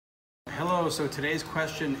Hello, so today's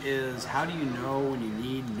question is, how do you know when you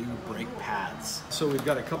need new brake pads? So we've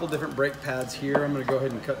got a couple different brake pads here. I'm gonna go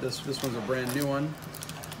ahead and cut this. This one's a brand new one.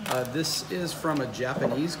 This is from a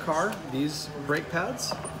Japanese car, these brake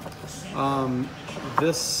pads.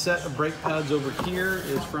 This set of brake pads over here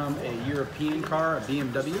is from a European car, a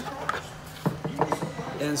BMW.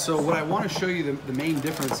 And so what I want to show you, the main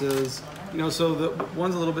difference is, so the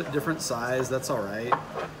one's a little bit different size, that's all right.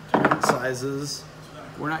 Different sizes.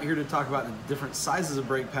 We're not here to talk about the different sizes of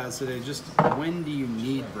brake pads today, just when do you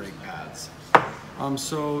need brake pads?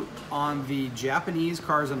 So on the Japanese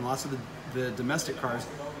cars and lots of the domestic cars,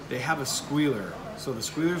 they have a squealer. So the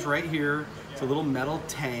squealer's right here. It's a little metal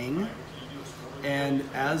tang. And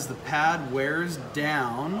as the pad wears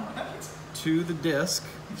down to the disc,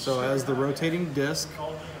 so as the rotating disc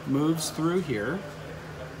moves through here,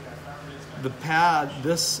 the pad,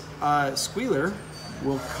 this squealer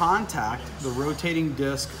will contact the rotating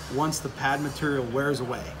disc once the pad material wears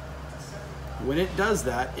away. When it does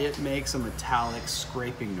that, it makes a metallic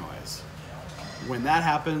scraping noise. When that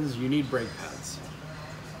happens, you need brake pads.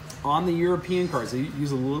 On the European cars, they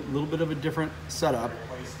use a little bit of a different setup.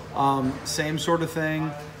 Same sort of thing,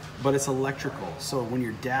 but it's electrical. So when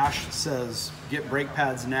your dash says, get brake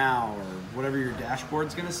pads now, or whatever your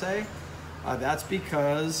dashboard's gonna say, that's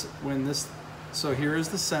because when this, so here is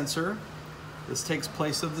the sensor. This takes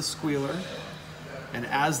place of the squealer, and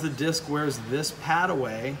as the disc wears this pad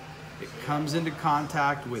away, it comes into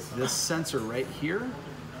contact with this sensor right here,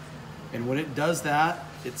 and when it does that,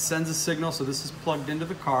 it sends a signal. So this is plugged into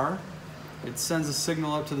the car. It sends a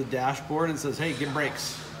signal up to the dashboard and says, hey, get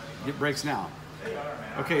brakes now.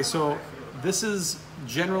 Okay, so this is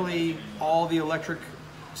generally all the electric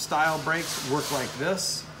style brakes work like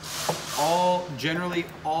this. Generally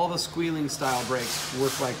all the squealing style brakes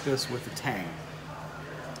work like this with the tang.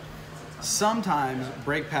 Sometimes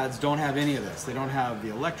brake pads don't have any of this. They don't have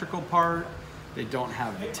the electrical part, they don't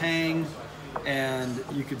have the tang, and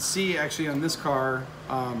you can see actually on this car,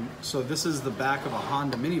 so this is the back of a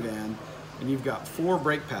Honda minivan, and you've got 4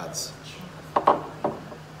 brake pads.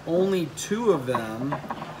 Only 2 of them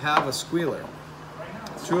have a squealer.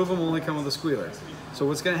 2 of them only come with a squealer. So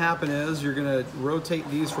what's going to happen is you're going to rotate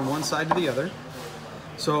these from one side to the other.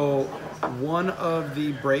 So one of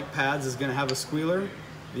the brake pads is going to have a squealer,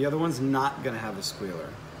 the other one's not going to have a squealer.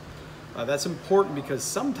 That's important because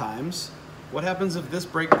sometimes, what happens if this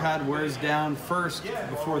brake pad wears down first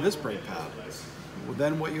before this brake pad? Well,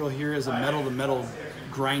 then what you'll hear is a metal-to-metal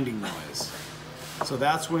grinding noise. So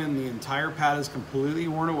that's when the entire pad is completely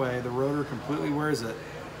worn away, the rotor completely wears it,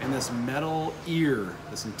 and this metal ear,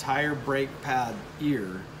 this entire brake pad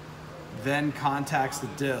ear, then contacts the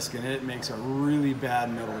disc and it makes a really bad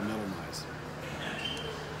metal-to-metal noise.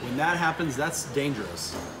 When that happens, that's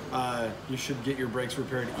dangerous. You should get your brakes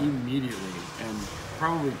repaired immediately and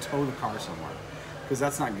probably tow the car somewhere, because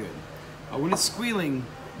that's not good. When it's squealing,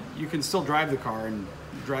 you can still drive the car and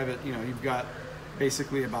drive it, you've got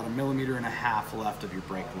basically about 1.5 millimeters left of your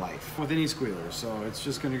brake life with any squealer. So it's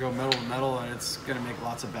just gonna go metal to metal and it's gonna make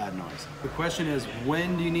lots of bad noise. The question is,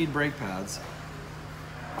 when do you need brake pads?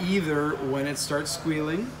 Either when it starts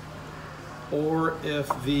squealing, or if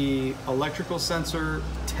the electrical sensor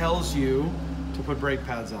tells you to put brake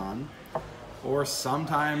pads on, or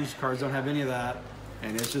sometimes cars don't have any of that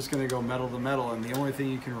and it's just gonna go metal to metal, and the only thing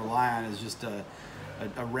you can rely on is just a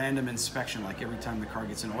random inspection. Like every time the car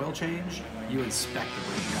gets an oil change, you inspect the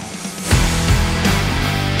brake pads.